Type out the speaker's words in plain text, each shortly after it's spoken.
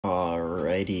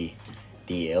Alrighty,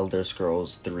 the Elder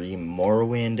Scrolls 3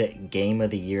 Morrowind Game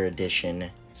of the Year Edition.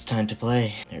 It's time to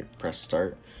play. Here, press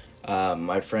start.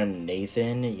 My friend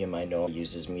Nathan, you might know,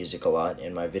 uses music a lot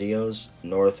in my videos.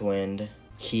 Northwind,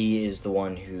 he is the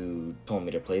one who told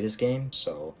me to play this game,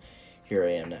 so here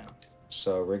I am now.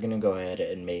 So we're gonna go ahead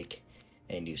and make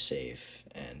a new save,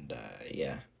 and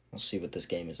yeah, we'll see what this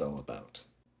game is all about.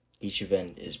 Each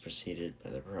event is preceded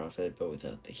by the prophet, but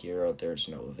without the hero, there is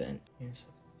no event. Here's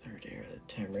the third era of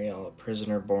Tamriel, a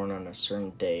prisoner born on a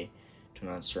certain day to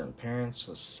an uncertain parents,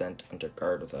 was sent under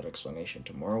guard without explanation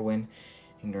to Morrowind,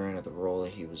 ignorant of the role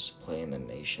he was to play in the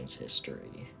nation's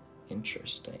history.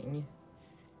 Interesting.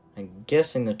 I'm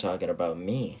guessing they're talking about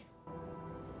me.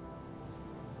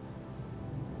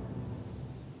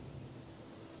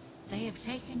 They have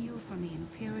taken you from the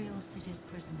Imperial City's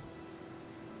prison.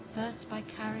 First by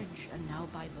carriage and now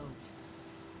by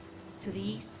boat. To the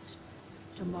east,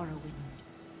 to Morrowind.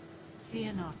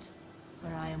 Fear not,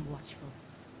 for I am watchful.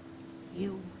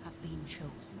 You have been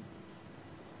chosen.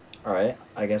 Alright,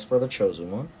 I guess we're the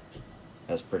chosen one.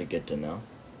 That's pretty good to know.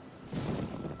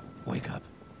 Wake up.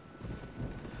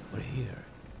 We're here.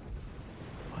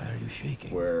 Why are you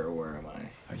shaking? Where am I?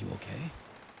 Are you okay?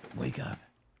 Wake up.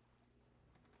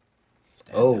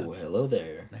 Stand Oh, up. hello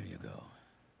there. There you go.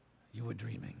 You were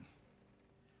dreaming.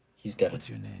 He's got What's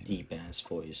a your name? deep-ass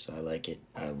voice. I like it.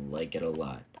 I like it a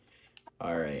lot.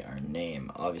 Alright, our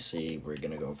name. Obviously, we're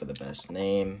gonna go for the best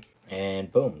name.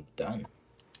 And boom, done.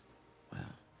 Well,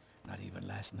 not even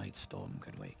last night's storm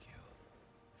could wake you.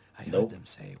 I Nope. heard them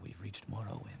say we've reached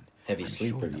Morrowind. Heavy I'm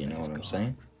sleeper, sure the you know man's what I'm gone.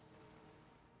 saying?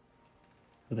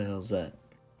 Who the hell's that?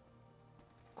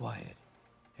 Quiet.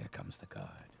 Here comes the guard.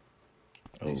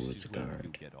 Oh, This it's a is where guard.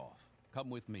 You get off. Come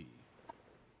with me.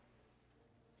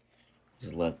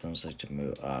 He's left them like to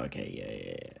move. Oh, okay,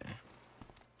 yeah.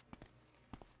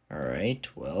 Alright,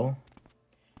 well.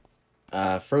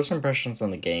 First impressions on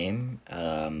the game.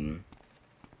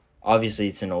 Obviously,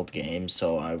 it's an old game,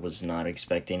 so I was not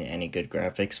expecting any good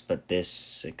graphics, but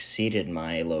this exceeded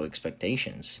my low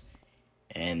expectations.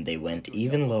 And they went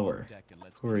even lower.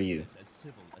 Who are you? As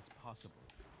civil as possible.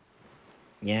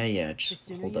 Yeah, The just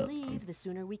sooner hold you up. leave, the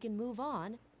sooner we can move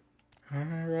on.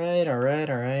 Alright.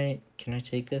 Can I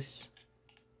take this?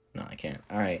 No, I can't.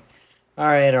 Alright,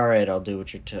 I'll do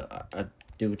what I'll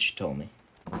do what you told me.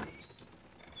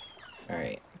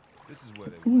 Alright. This is where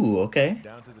they Ooh, okay.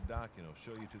 down to the dock and I'll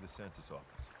show you to the census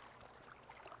office.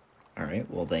 Alright,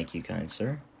 well, thank you, kind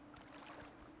sir.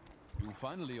 You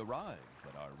finally arrived,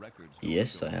 but our records don't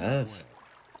Yes, show I you the have. way.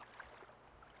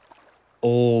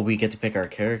 Oh, we get to pick our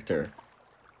character.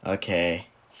 Okay,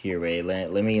 here, wait,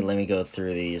 let me go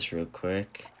through these real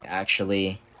quick.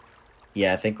 Actually,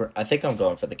 yeah, I think I'm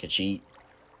going for the Khajiit.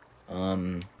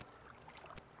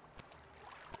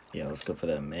 Yeah, let's go for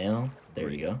that male. There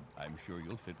we Great. go. I'm sure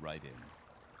you'll fit right in.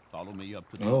 Follow me up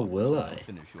to the Oh, office will and I'll I?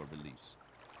 finish your release.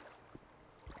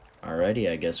 Alrighty,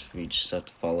 I guess we just have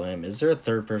to follow him. Is there a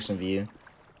third-person view?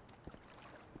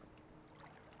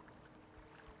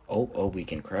 Oh, we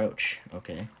can crouch.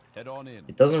 Okay. Head on in.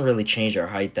 It doesn't really change our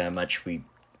height that much.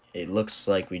 It looks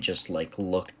like we just, like,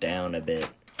 look down a bit.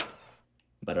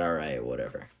 But alright,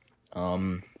 whatever.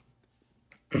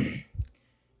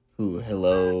 Ooh,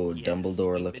 hello, Yes,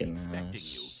 Dumbledore we've looking been expecting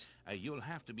ass. you. You'll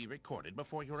have to be recorded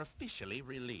before you're officially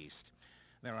released.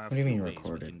 There are What do you a few mean ways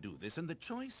recorded? we can do this, and the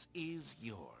choice is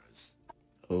yours.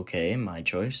 Okay, my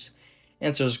choice.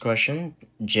 Answer this question.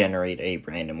 Generate a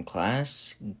random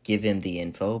class. Give him the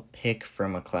info. Pick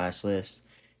from a class list.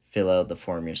 Fill out the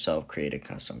form yourself. Create a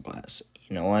custom class.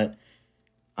 You know what?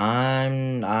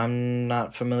 I'm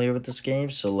not familiar with this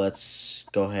game, so let's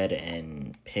go ahead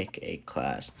and pick a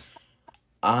class.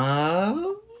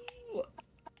 Oh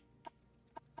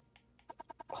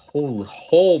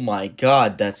my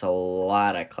god, that's a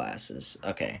lot of classes.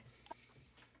 Okay.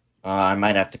 I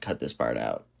might have to cut this part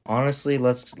out. Honestly,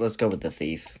 let's go with the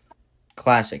thief.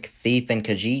 Classic. Thief and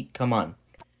Khajiit, come on.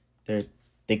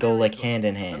 They go Very like good. hand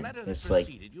in The hand. letter that It's like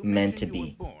preceded you meant to mentioned you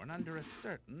be. were born under a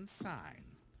certain sign.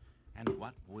 And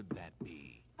what would that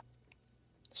be?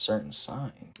 Certain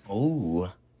sign.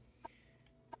 Oh.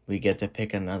 We get to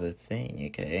pick another thing,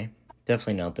 okay.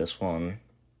 Definitely not this one.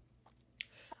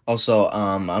 Also,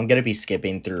 I'm gonna be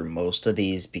skipping through most of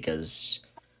these because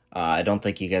I don't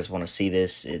think you guys want to see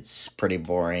this. It's pretty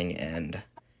boring, and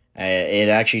it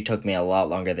actually took me a lot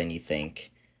longer than you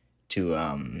think to,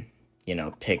 you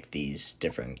know, pick these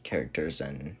different characters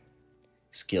and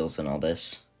skills and all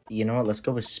this. You know what? Let's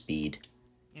go with speed.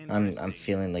 I'm Interesting.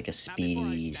 feeling like a Now, before I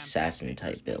speedy stamp assassin these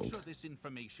papers, type make build. sure this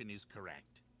information is correct.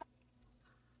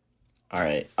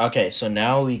 Alright, okay, so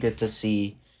now we get to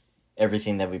see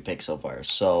everything that we picked so far.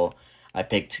 So, I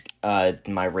picked,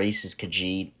 my race is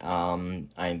Khajiit. I'm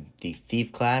the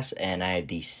thief class, and I have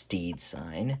the steed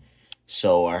sign.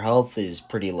 So our health is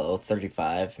pretty low,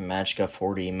 35. Magicka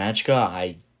 40. Magicka,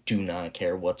 I do not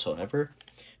care whatsoever.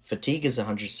 Fatigue is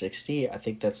 160. I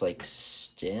think that's like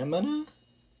stamina.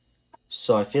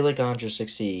 So I feel like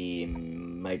 160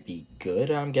 might be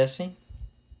good, I'm guessing.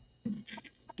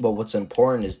 But what's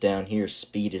important is down here,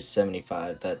 speed is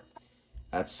 75. That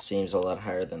seems a lot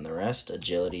higher than the rest.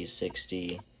 Agility is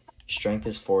 60. Strength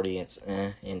is 40. It's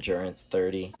endurance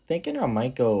 30. Thinking I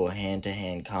might go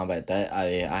hand-to-hand combat. That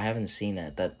I haven't seen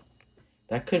that.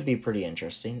 That could be pretty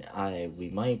interesting. I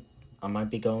might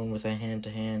be going with a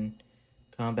hand-to-hand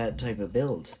combat type of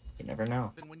build. You never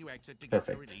know. When you exit to get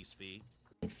the Perfect. release fee.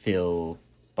 Feel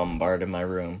bombarded my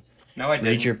room. No, I didn't.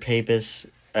 Read your papers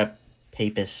by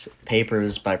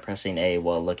pressing A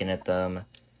while looking at them.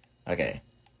 Okay.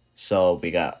 So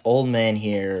we got old man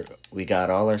here. We got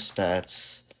all our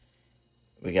stats.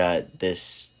 We got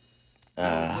this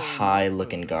high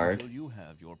looking guard. Until you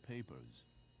have your papers.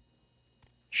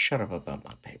 Shut up about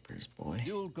my papers, boy.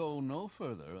 You'll go no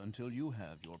further until you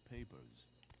have your papers.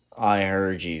 I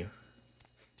heard you.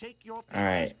 Take your papers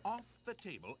Alright. off the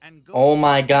table and go. Oh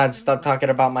my god, stop talking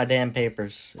about my damn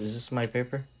papers. Is this my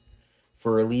paper?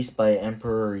 For release by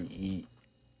Emperor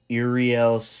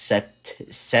Uriel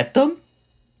Septim?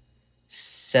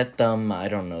 Septim, I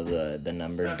don't know the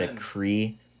number. Seven.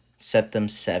 Decree. Septim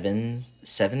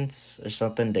sevenths or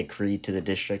something. Decree to the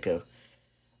district of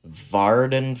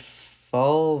Vardenfell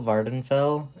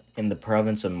in the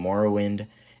province of Morrowind.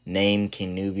 Name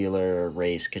Connubular,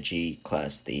 race Khajiit,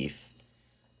 class thief.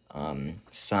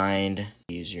 Signed.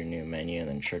 Use your new menu and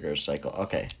then trigger a cycle.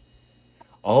 Okay.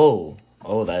 Oh,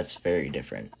 that's very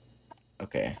different.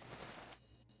 Okay.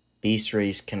 Beast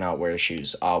race cannot wear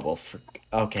shoes. Oh, well,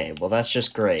 okay, well, that's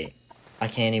just great. I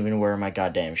can't even wear my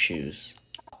goddamn shoes.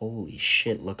 Holy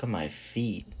shit, look at my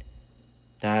feet.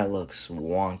 That looks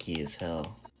wonky as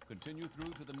hell. Continue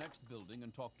through to the next building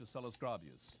and talk to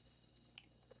Celisgravius.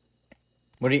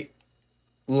 What do you...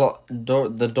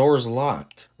 the door's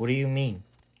locked. What do you mean?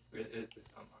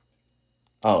 It's unlocked.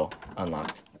 Oh,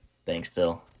 unlocked. Thanks,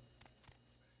 Phil.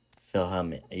 Phil, help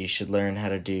me. You should learn how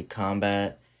to do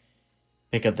combat.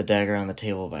 Pick up the dagger on the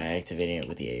table by activating it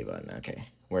with the A button. Okay.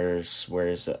 Where's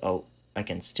oh, I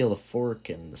can steal the fork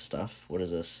and the stuff. What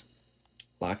is this?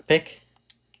 Lockpick?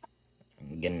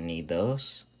 I'm gonna need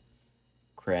those.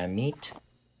 Crab meat?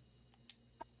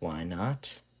 Why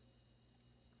not?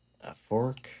 A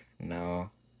fork?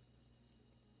 No.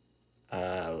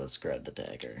 Let's grab the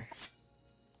dagger.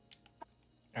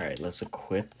 Alright, let's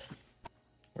equip.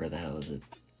 Where the hell is it?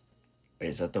 Wait,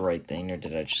 is that the right thing, or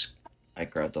did I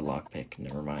grabbed a lockpick?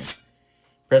 Never mind.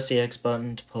 Press the X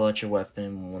button to pull out your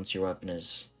weapon. Once your weapon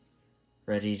is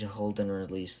ready to hold and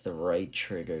release the right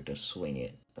trigger to swing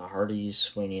it. The harder you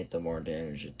swing it, the more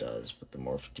damage it does, but the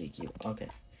more fatigue you... Okay.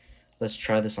 Let's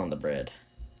try this on the bread.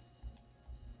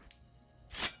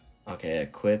 Okay,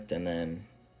 equipped, and then...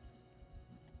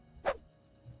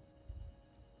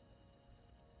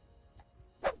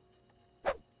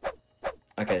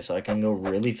 Okay, so I can go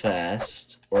really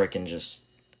fast, or I can just...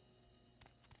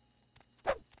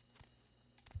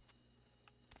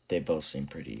 They both seem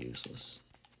pretty useless.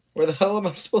 Where the hell am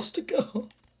I supposed to go?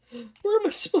 Where am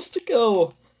I supposed to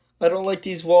go? I don't like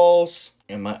these walls.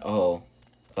 Am I... Oh.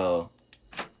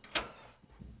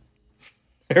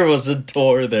 There was a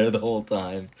door there the whole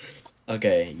time.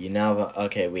 Okay, you now have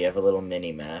okay, we have a little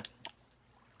mini-map.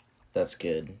 That's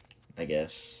good, I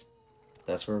guess.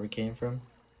 That's where we came from?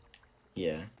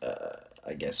 Yeah,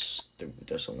 I guess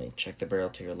there's only check the barrel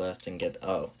to your left and get...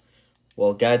 Oh.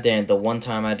 Well, goddamn, the one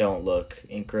time I don't look.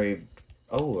 Engraved...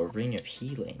 Oh, a ring of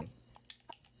healing.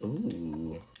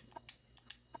 Ooh.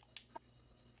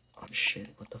 Oh, shit,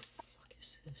 what the fuck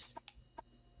is this?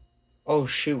 Oh,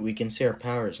 shoot, we can see our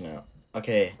powers now.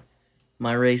 Okay.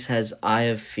 My race has Eye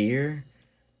of Fear.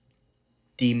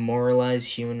 Demoralize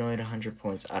humanoid 100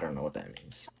 points. I don't know what that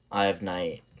means. Eye of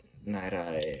Night. Night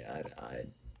Eye.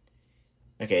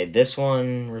 Okay, this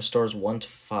one restores 1 to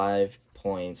 5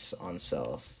 points on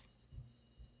self.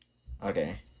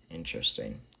 Okay,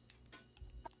 interesting.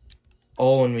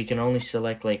 Oh, and we can only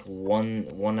select like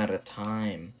one at a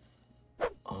time.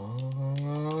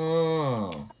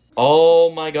 Oh.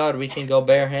 Oh my god, we can go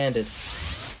barehanded.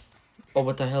 Oh,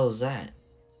 what the hell is that?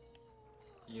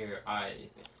 Your eye.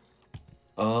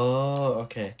 Oh,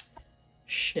 okay.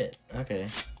 Shit, okay.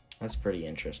 That's pretty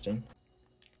interesting.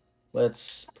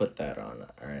 Let's put that on.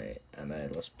 Alright, and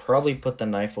then let's probably put the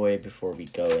knife away before we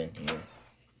go in here.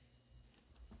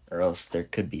 Or else there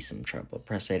could be some trouble.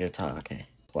 Press A to talk, okay.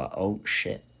 Oh,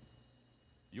 shit.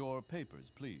 Your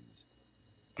papers, please.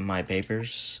 My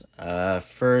papers.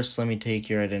 First, let me take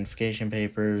your identification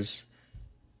papers.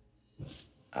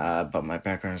 But my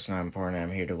background is not important.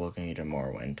 I'm here to welcome you to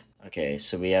Morrowind. Okay,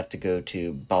 so we have to go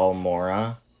to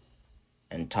Balmora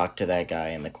and talk to that guy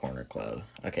in the corner club.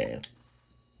 Okay.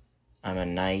 I'm a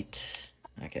knight.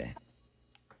 Okay.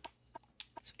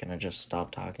 So can I just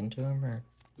stop talking to him, or?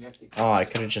 Oh, I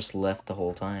could have just left the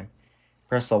whole time.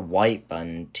 Press the white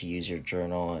button to use your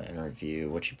journal and review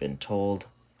what you've been told.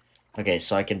 Okay,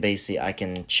 so I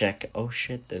can check. Oh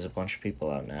shit, there's a bunch of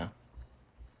people out now.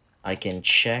 I can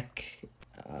check.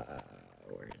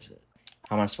 Where is it?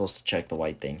 How am I supposed to check the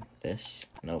white thing? This?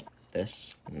 Nope.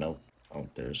 This? Nope. Oh,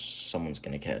 someone's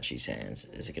gonna catch these hands.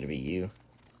 Is it gonna be you?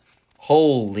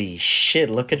 Holy shit,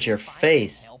 look at your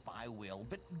face. Help, I will,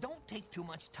 but don't take too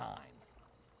much time.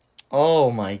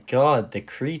 Oh my god, the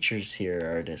creatures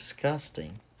here are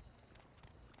disgusting.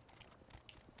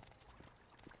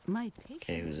 My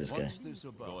Okay, who's this guy? What's this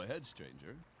about? Go ahead,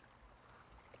 stranger.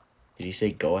 Did he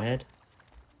say go ahead?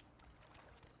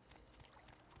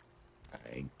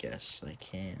 I guess I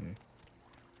can.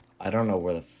 I don't know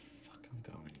where the fuck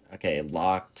I'm going. Okay,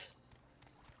 locked.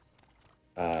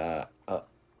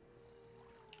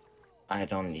 I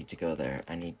don't need to go there.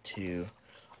 I need to...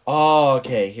 Oh,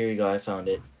 okay, here you go. I found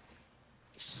it.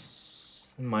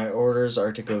 My orders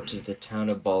are to go to the town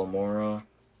of Balmora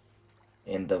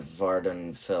in the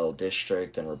Vardenfell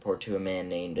district and report to a man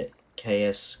named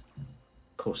Caius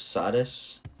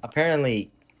Cosadus.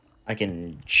 Apparently, I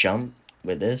can jump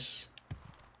with this.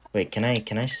 Wait, can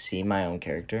I see my own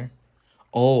character?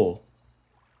 Oh.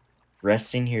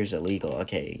 Resting here is illegal.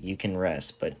 Okay, you can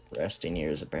rest, but resting here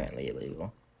is apparently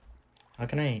illegal. How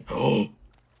can I...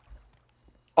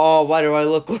 Oh, why do I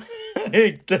look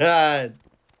like that?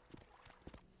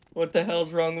 What the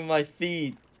hell's wrong with my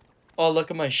feet? Oh,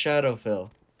 look at my shadow, Phil.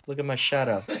 Look at my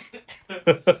shadow.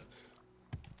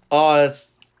 Oh,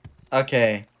 it's...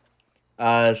 Okay.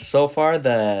 So far,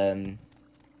 the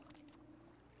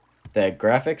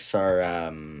graphics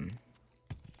are,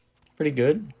 pretty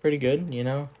good, you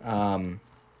know?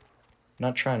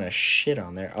 Not trying to shit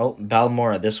on there. Oh,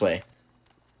 Balmora, this way.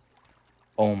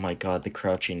 Oh my god, the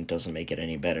crouching doesn't make it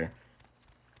any better.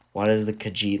 Why does the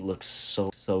Khajiit look so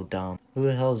dumb? Who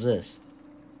the hell is this?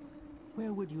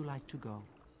 Where would you like to go?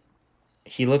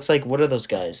 He looks like, what are those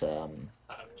guys?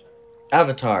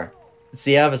 Avatar. It's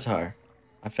the Avatar.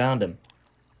 I found him.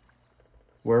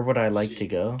 Where would I like to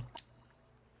go?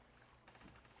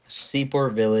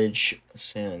 Seaport Village,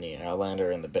 sailing the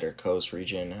Outlander in the Bitter Coast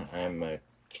region. I'm a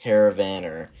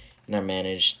caravaner, and I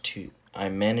manage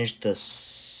the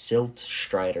Silt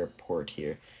Strider port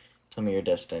here. Tell me your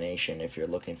destination if you're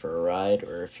looking for a ride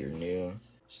or if you're new.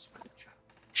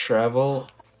 Travel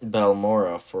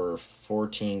Balmora for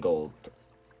 14 gold.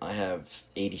 I have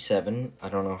 87. I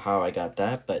don't know how I got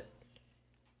that, but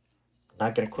I'm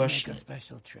not gonna question Make a it.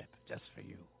 special trip just for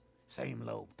you. Same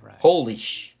low price. Holy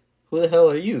sh! Who the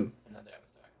hell are you? Another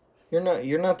avatar.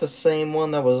 You're not the same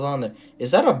one that was on there.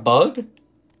 Is that a bug?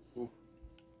 Ooh.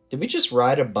 Did we just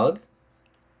ride a bug?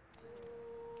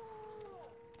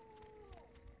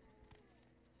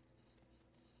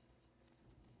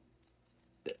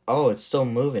 Oh, it's still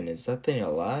moving. Is that thing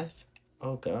alive?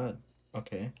 Oh god.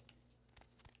 Okay.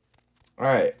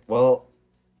 Alright, well,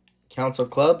 Council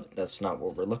Club, that's not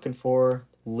what we're looking for.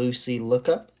 Lucy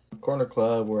Lookup. Corner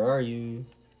Club, where are you?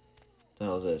 The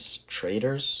hell is this?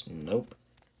 Traders? Nope.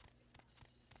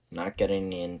 Not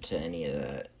getting into any of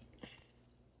that.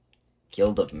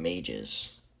 Guild of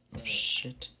Mages. Oh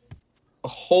shit.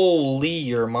 Holy,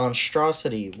 you're a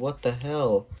monstrosity. What the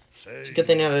hell? It's a good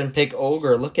thing I didn't pick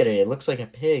Ogre. Look at it. It looks like a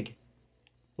pig.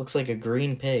 Looks like a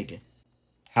green pig.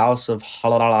 House of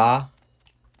Halala.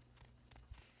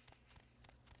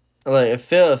 Like,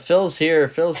 Phil's here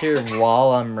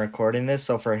while I'm recording this,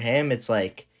 so for him it's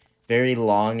like very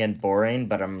long and boring,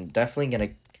 but I'm definitely gonna,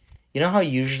 you know how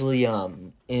usually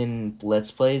in Let's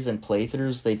Plays and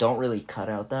playthroughs they don't really cut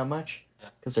out that much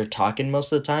because they're talking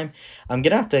most of the time. I'm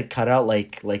gonna have to cut out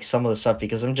like some of the stuff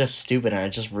because I'm just stupid and I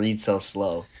just read so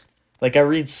slow. Like, I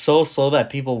read so slow that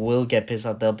people will get pissed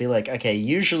off. They'll be like, okay,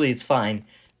 usually it's fine,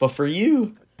 but for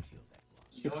you,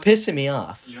 you're pissing me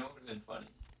off. You know what would have been funny?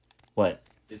 What?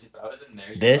 Is if I was in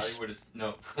there, you This? probably would have...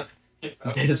 No. If I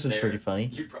was This in is there, pretty funny.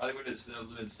 You probably would have still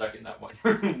been stuck in that one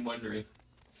room wondering.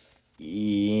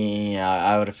 Yeah,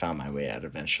 I would have found my way out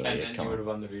eventually. And then Come you would on.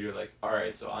 have on the video like,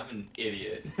 alright, so I'm an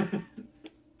idiot.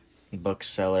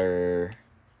 Bookseller.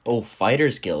 Oh,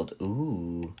 Fighters Guild.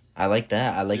 Ooh, I like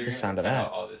that. I So like you're the gonna sound of cut that.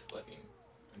 out all this clicking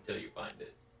until you find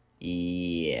it.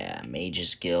 Yeah,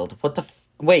 Mages Guild. What the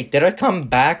wait, did I come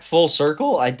back full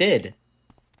circle? I did.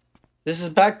 This is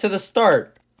back to the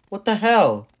start. What the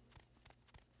hell?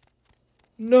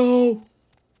 No!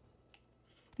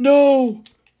 No!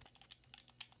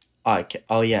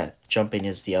 Oh yeah, jumping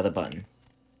is the other button.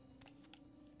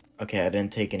 Okay, I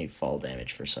didn't take any fall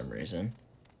damage for some reason.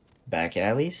 Back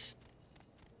alleys?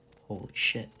 Holy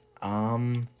shit.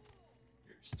 You're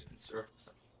just doing circles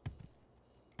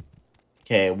now.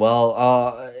 Okay,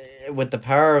 well, with the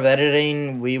power of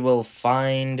editing, we will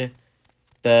find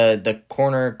the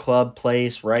corner club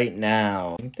place right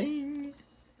now. Ding.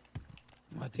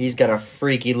 What do He's you got a want?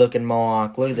 freaky looking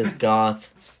mohawk. Look at this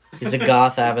goth. He's a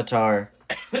goth avatar.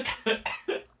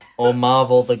 Oh,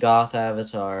 Marvel, the goth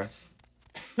avatar.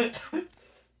 Oh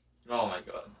my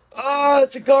god. Oh,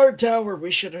 it's a guard tower.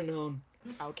 We should have known.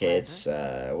 Okay, it's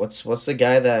what's the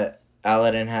guy that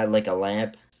Aladdin had like a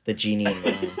lamp? It's the genie in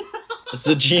the lamp. It's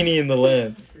the genie in the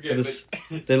lamp. Okay, This-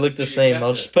 but- they look so the you same. kept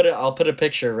I'll it. just put it. I'll put a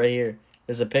picture right here.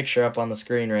 There's a picture up on the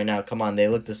screen right now. Come on, they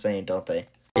look the same, don't they?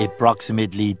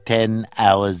 Approximately 10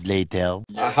 hours later.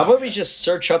 How about we just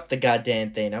search up the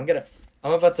goddamn thing? I'm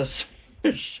about to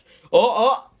search.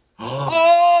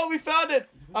 Oh, we found it.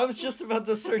 I was just about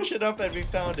to search it up and we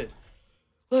found it.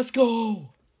 Let's go.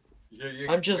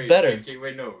 I'm just better. Okay,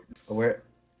 wait, no. Where?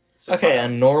 So Okay, a far-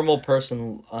 normal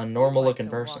person, a normal looking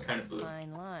You like to person. walk Kind of a blue.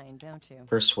 fine line, don't you?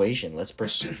 Persuasion. Let's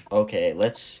Okay,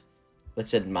 let's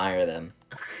admire them.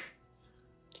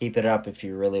 Keep it up if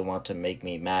you really want to make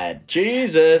me mad.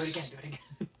 Jesus. Do it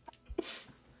again.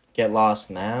 Get lost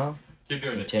now. Keep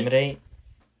doing it. Intimidate.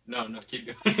 No, keep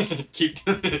doing it. Keep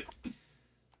doing it.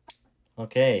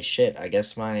 Okay, shit. I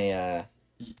guess my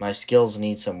my skills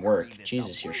need some work.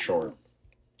 Jesus, you're short.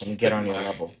 Let me get on your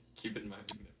level. Keep it in mind.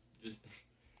 Just...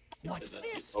 What's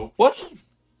That's this? it. Oh, What?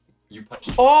 you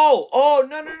punched. Oh,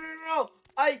 no.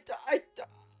 I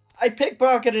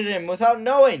pickpocketed him without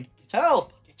knowing.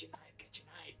 Help. Get your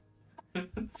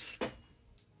knife.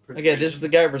 Okay, this is the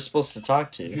guy we're supposed to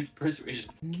talk to. Persuasion.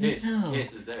 Case. No.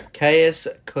 Case is there. Caius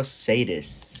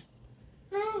Cosatus.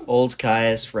 Old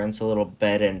Caius rents a little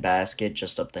bed and basket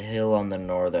just up the hill on the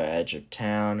northern edge of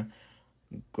town.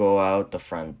 Go out the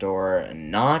front door,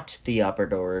 not the upper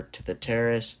door, to the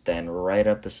terrace, then right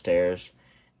up the stairs,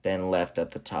 then left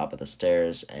at the top of the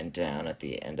stairs and down at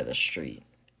the end of the street.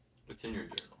 What's in your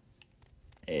journal?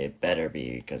 It better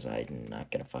be, because I'm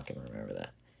not gonna fucking remember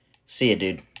that. See ya,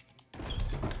 dude.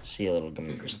 See ya, little man.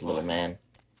 Is this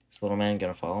little man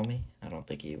gonna follow me? I don't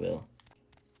think he will.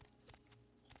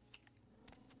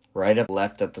 Right up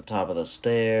left at the top of the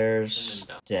stairs, And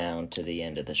then down to the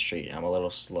end of the street. I'm a little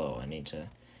slow. I need to...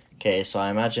 Okay, so I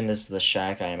imagine this is the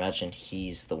shack. I imagine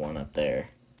he's the one up there.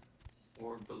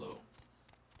 Or below.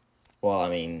 Well, I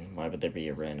mean, why would there be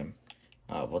a random...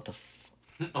 what the f...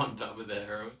 On top of that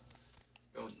arrow.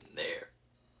 Going there.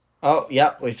 Oh,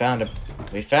 yeah, we found him.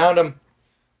 We found him.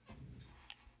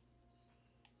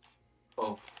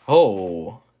 Oh.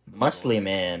 Oh, muscly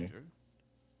man.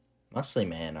 Muscly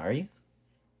man, are you?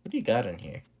 What do you got in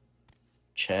here?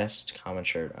 Chest, common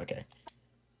shirt. Okay.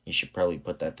 You should probably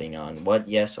put that thing on. What?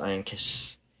 Yes, I am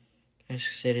Cassius,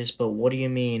 but what do you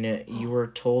mean? You were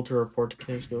told to report to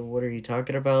Cassius. What are you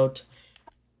talking about?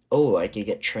 Oh, I could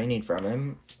get training from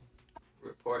him.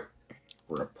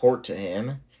 Report to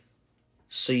him.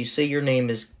 So you say your name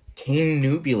is King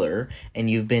Nubular, and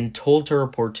you've been told to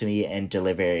report to me and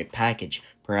deliver a package.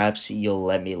 Perhaps you'll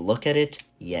let me look at it?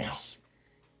 Yes. No.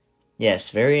 Yes,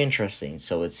 very interesting.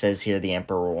 So it says here the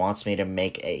Emperor wants me to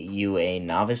make you a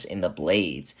novice in the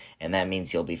blades, and that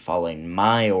means you'll be following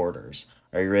my orders.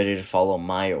 Are you ready to follow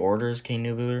my orders, King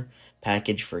Nubular?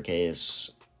 Package for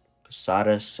Caius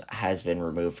Cosatus has been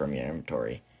removed from your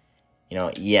inventory. You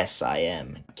know, yes, I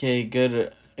am. Okay,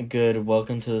 good.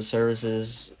 Welcome to the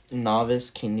services, novice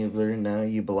King Nubular. Now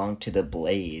you belong to the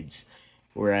blades.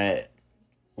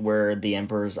 Where the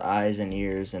Emperor's eyes and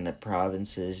ears in the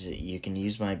provinces. You can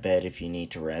use my bed if you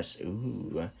need to rest.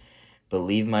 Ooh. But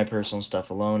leave my personal stuff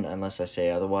alone unless I say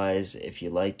otherwise. If you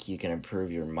like, you can improve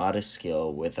your modest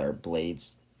skill with our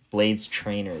blades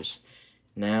trainers.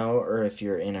 Now, or if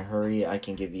you're in a hurry, I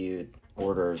can give you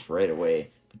orders right away.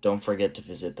 But don't forget to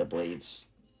visit the blades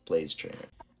trainer.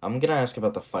 I'm gonna ask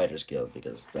about the Fighters Guild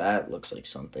because that looks like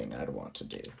something I'd want to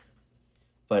do.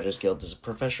 Fighters Guild is a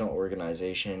professional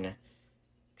organization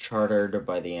chartered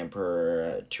by the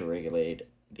Emperor to regulate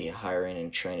the hiring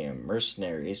and training of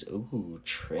mercenaries. Ooh,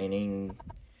 training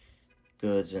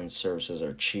goods and services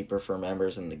are cheaper for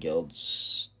members than the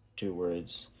guild's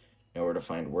stewards. In order to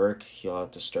find work, you'll have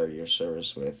to start your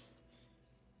service with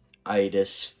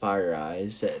Idis Fire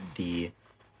Eyes, the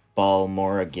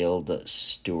Balmora Guild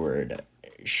steward.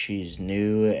 She's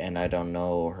new and I don't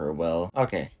know her well.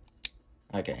 Okay,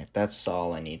 that's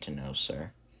all I need to know,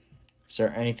 sir. Is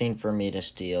there anything for me to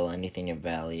steal? Anything of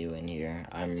value in here?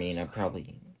 I mean, I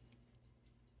probably...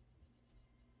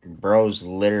 Bro's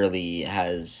literally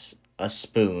has a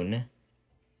spoon,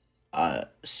 a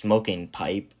smoking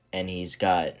pipe, and he's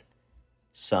got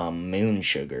some moon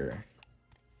sugar.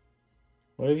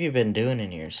 What have you been doing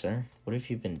in here, sir? What have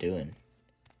you been doing?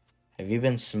 Have you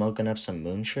been smoking up some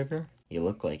moon sugar? You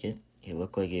look like it. You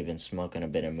look like you've been smoking a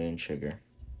bit of moon sugar.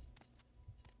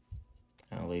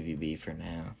 I'll leave you be for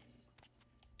now.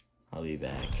 I'll be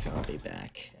back. I'll be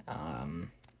back.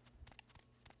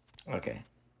 Okay.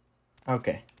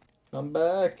 Okay. Come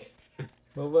back.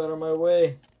 Move out of my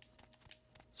way.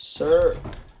 Sir,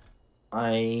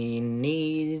 I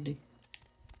need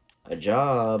a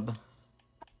job.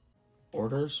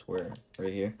 Orders? Where?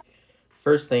 Right here.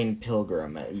 First thing,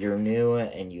 Pilgrim. You're new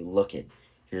and you look it.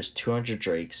 Here's 200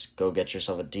 drakes. Go get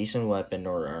yourself a decent weapon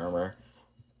or armor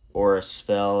or a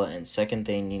spell. And second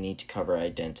thing, you need to cover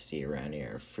identity around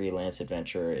here. Freelance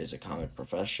adventurer is a common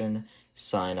profession.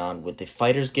 Sign on with the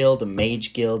Fighters Guild,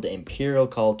 Mage Guild, Imperial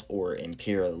Cult, or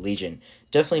Imperial Legion.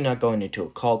 Definitely not going into a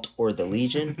cult or the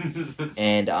Legion.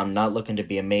 And I'm not looking to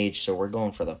be a mage, so we're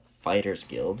going for the Fighters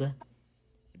Guild.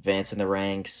 Advance in the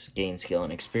ranks, gain skill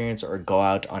and experience, or go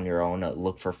out on your own.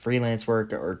 Look for freelance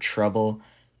work or trouble.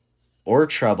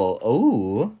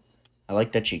 Ooh, I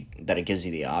like that it gives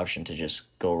you the option to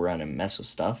just go around and mess with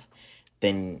stuff.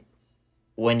 Then,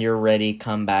 when you're ready,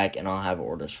 come back and I'll have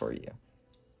orders for you.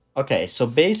 Okay, so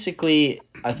basically,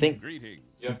 I think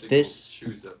this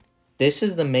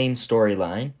is the main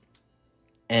storyline,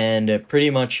 and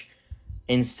pretty much.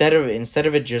 Instead of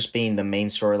it just being the main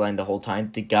storyline the whole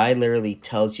time, the guy literally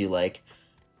tells you like,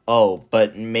 oh,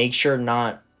 but make sure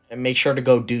to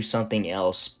go do something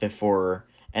else before,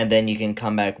 and then you can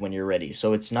come back when you're ready.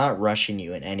 So it's not rushing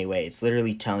you in any way. It's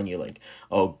literally telling you like,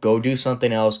 oh, go do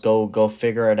something else, go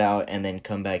figure it out, and then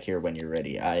come back here when you're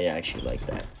ready. I actually like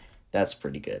that. That's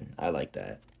pretty good. I like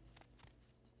that.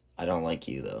 I don't like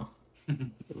you though.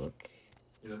 You look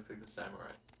like a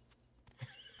samurai.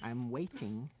 I'm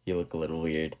waiting. You look a little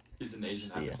weird. He's an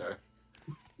Asian avatar.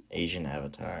 Asian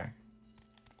avatar.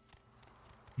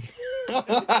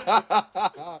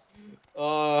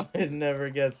 Oh, it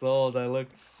never gets old. I look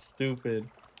stupid.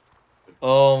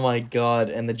 Oh my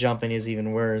god, and the jumping is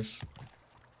even worse.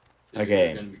 So okay.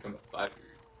 You're gonna become a fighter.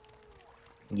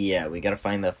 Yeah, we gotta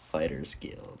find the Fighters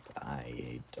Guild.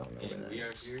 I don't know where that we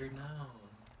is. are here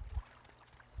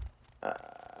now.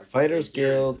 Fighters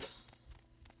Guild.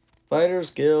 Fighters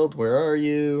Guild, where are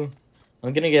you?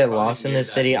 I'm gonna get lost in this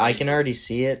city. I can already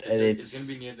see it. It's gonna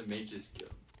be near the Mages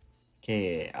Guild.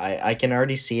 Okay, I can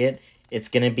already see it. It's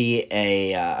gonna be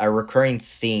a recurring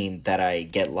theme that I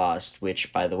get lost,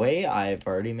 which, by the way, I've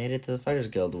already made it to the Fighters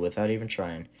Guild without even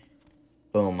trying.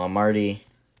 Boom, I'm already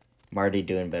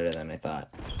doing better than I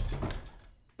thought.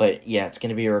 But yeah, it's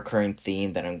gonna be a recurring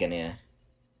theme that I'm gonna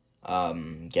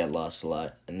get lost a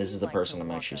lot. And this is the person I'm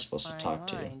actually supposed to talk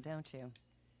to. Don't you?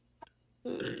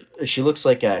 She looks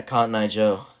like Cotton Eye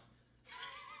Joe.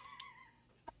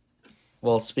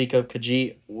 Well, speak up,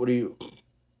 Khajiit. What do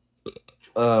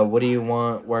you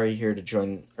want? Why are you here to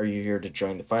join? Are you here to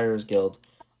join the Fighters Guild?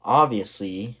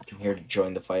 Obviously, I'm here to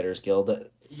join the Fighters Guild.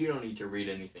 You don't need to read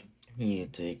anything. You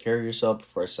need to take care of yourself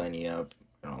before I sign you up.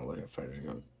 I don't look at Fighters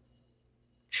Guild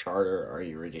charter. Are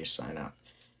you ready to sign up?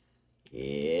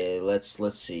 Yeah, let's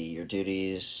see your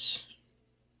duties.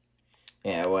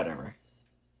 Yeah, whatever.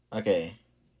 Okay.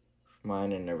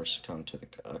 Mine and never succumb to the...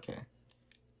 Okay.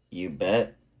 You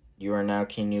bet. You are now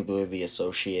Can You Believe the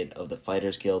Associate of the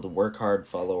Fighters Guild. Work hard,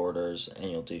 follow orders,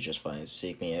 and you'll do just fine.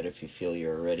 Seek me out if you feel you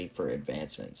are ready for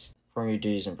advancements. Perform your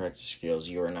duties and practice skills.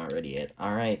 You are not ready yet.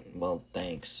 Alright, well,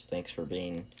 thanks. Thanks for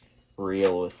being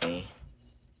real with me.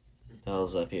 What the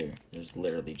hell's up here? There's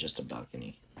literally just a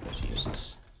balcony. That's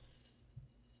useless.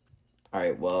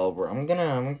 Alright, well, I'm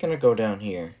gonna go down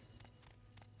here.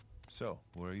 So,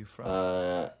 where are you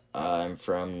from? I'm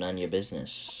from None Your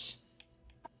Business.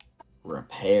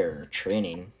 Repair,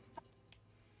 training.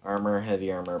 Armor,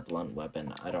 heavy armor, blunt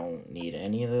weapon. I don't need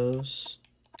any of those.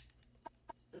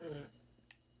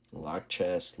 Lock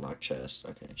chest.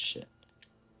 Okay, shit.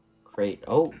 Crate.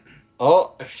 Oh!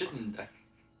 I shouldn't.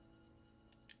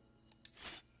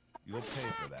 You'll pay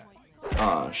for that.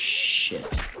 Oh,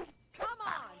 shit.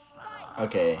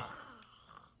 Okay.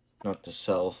 Note to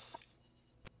self.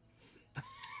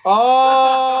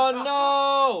 Oh,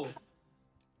 no!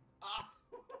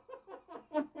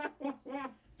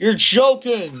 You're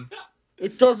joking!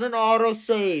 It doesn't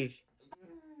autosave.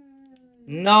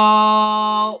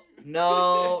 No!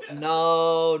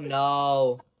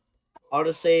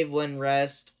 Autosave when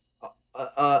rest.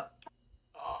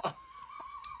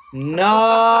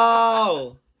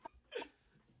 No!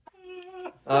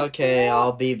 Okay,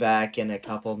 I'll be back in a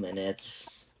couple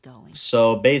minutes.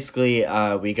 So basically,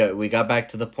 we got back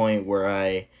to the point where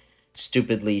I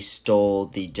stupidly stole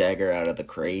the dagger out of the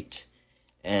crate.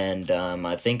 And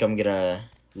I think I'm gonna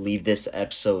leave this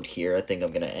episode here. I think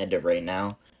I'm gonna end it right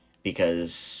now,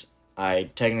 because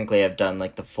I technically have done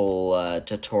like the full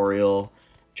tutorial,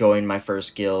 joined my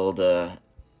first guild,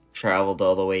 traveled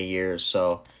all the way here,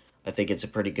 so I think it's a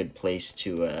pretty good place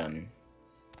to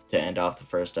end off the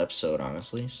first episode,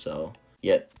 honestly. So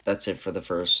yeah, that's it for the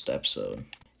first episode.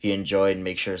 If you enjoyed,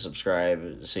 make sure to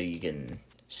subscribe so you can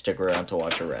stick around to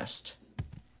watch the rest.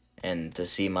 And to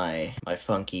see my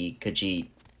funky Khajiit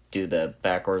do the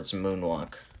backwards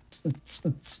moonwalk.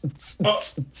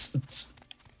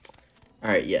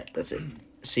 Alright, yeah, that's it.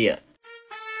 See ya.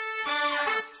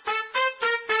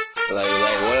 Like,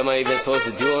 what am I even supposed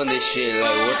to do on this shit?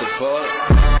 Like, what the fuck?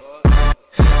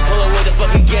 Pull up with the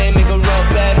fucking game, make a run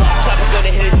back. Chopper gonna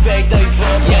hit his face, now you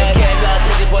fall back. Can't lost,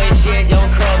 hit the boy and shit, yo,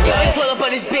 crumb back. Pull up on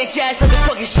this bitch ass like a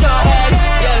fucking shark.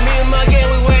 Yeah, me and my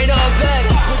gang, we